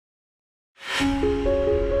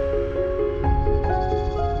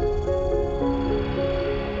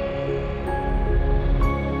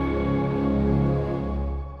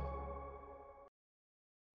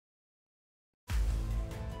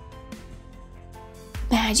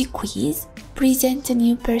Magic Quiz presents a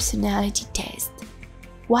new personality test.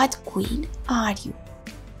 What queen are you?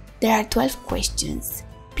 There are 12 questions.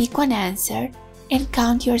 Pick one answer and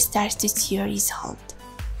count your stars to see your result.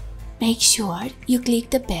 Make sure you click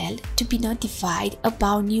the bell to be notified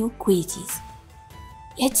about new quizzes.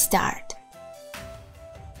 Let's start.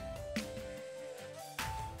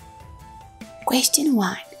 Question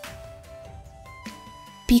 1.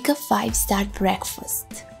 Pick a 5-star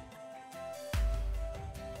breakfast.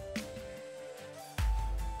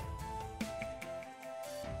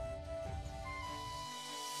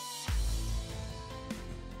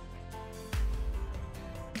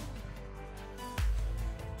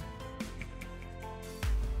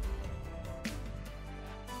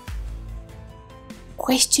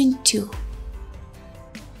 Question 2.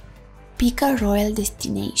 Pick a royal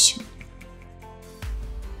destination.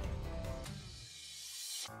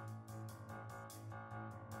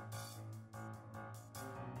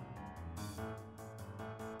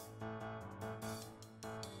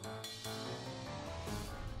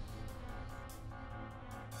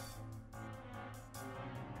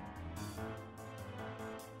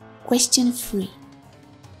 Question 3.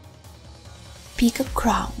 Pick a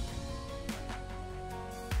crown.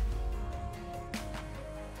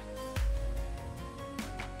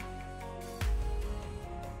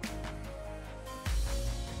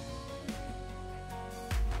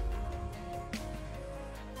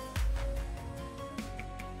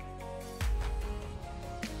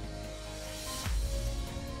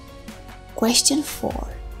 Question 4.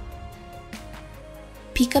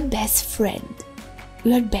 Pick a best friend,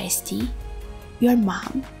 your bestie, your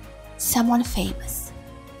mom, someone famous.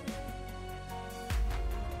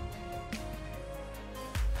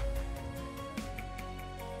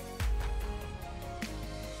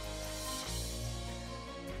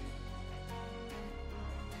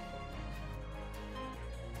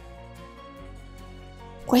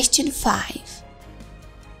 Question 5.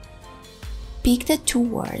 Pick the 2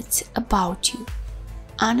 words about you: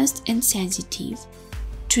 honest and sensitive,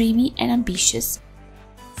 dreamy and ambitious,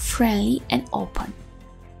 friendly and open.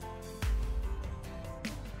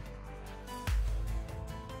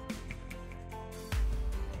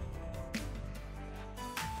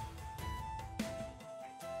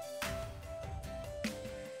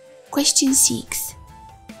 Question 6.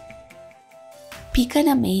 Pick an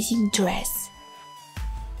amazing dress.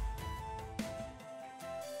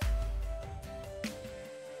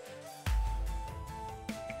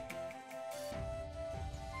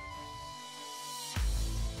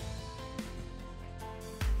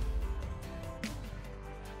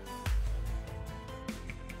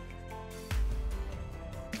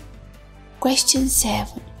 Question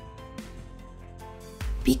 7.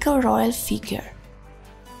 Pick a royal figure.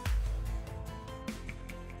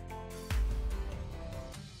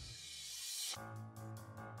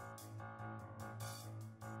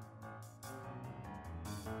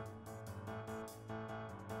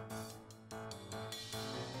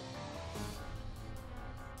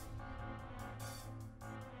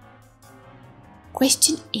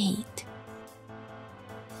 Question 8.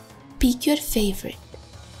 Pick your favorite.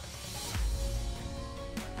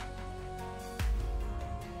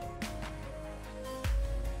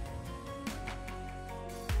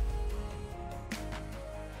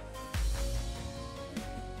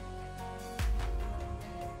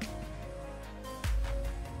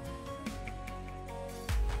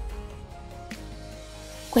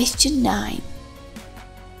 Question 9.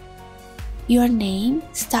 Your name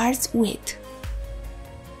starts with.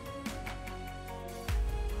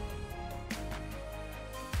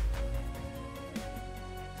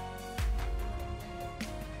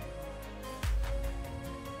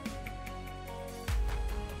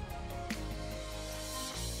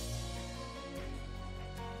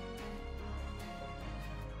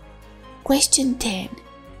 Question 10.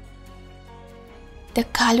 The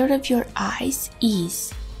color of your eyes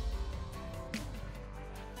is.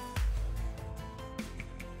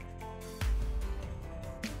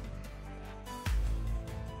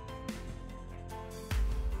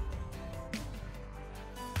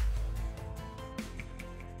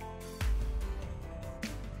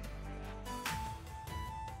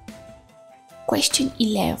 Question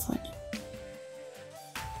 11.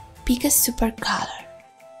 Pick a super color.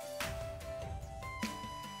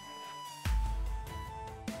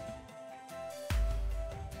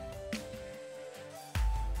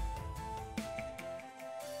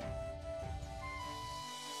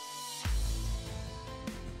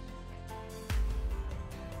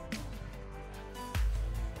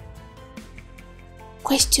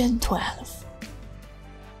 Question 12.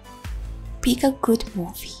 Pick a good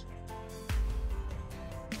movie.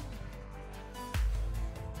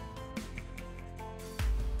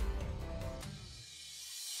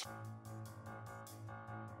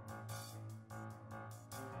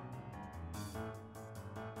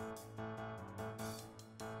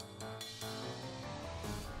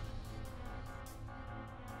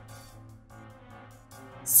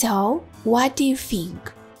 So, what do you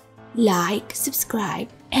think? Like, subscribe,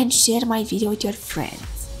 and share my video with your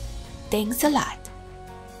friends. Thanks a lot.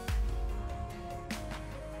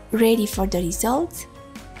 Ready for the results?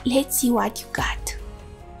 Let's see what you got.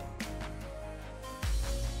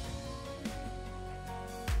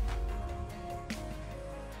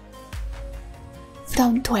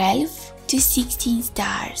 From 12 to 16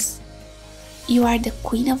 stars. You are the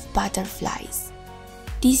queen of butterflies.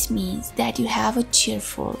 This means that you have a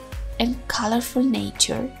cheerful and colorful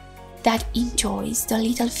nature that enjoys the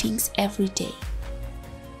little things every day.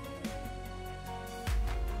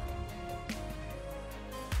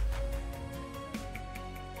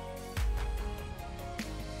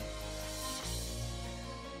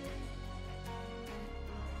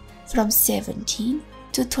 From 17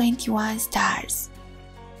 to 21 stars.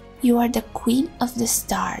 You are the queen of the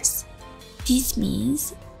stars. This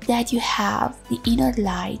means that you have the inner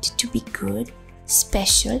light to be good,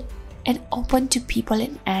 special, and open to people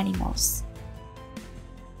and animals.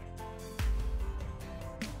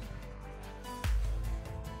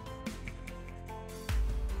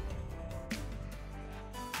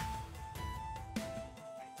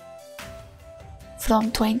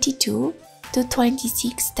 From 22 to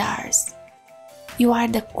 26 stars. You are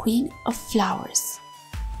the queen of flowers.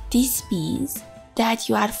 This means that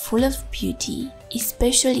you are full of beauty,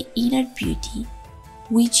 especially inner beauty,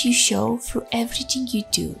 which you show through everything you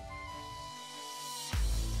do.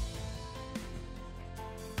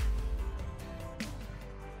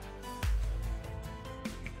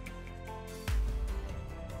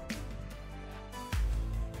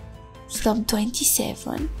 From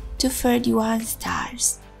 27 to 31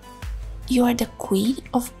 stars. You are the queen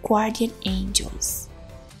of guardian angels.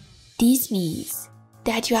 This means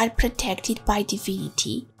that you are protected by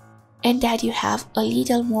divinity and that you have a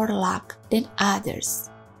little more luck than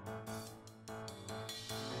others.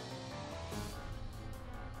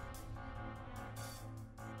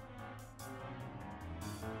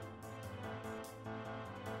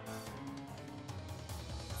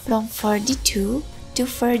 From 42 to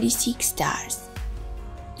 36 stars.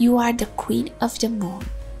 You are the queen of the moon.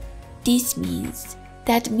 This means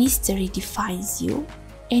that mystery defines you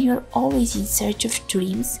and you're always in search of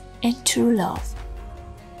dreams and true love.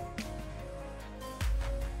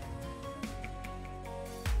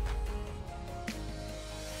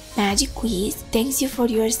 Magic Quiz thanks you for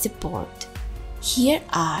your support. Here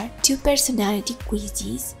are 2 personality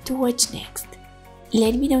quizzes to watch next.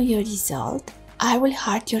 Let me know your result. I will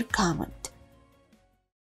heart your comment.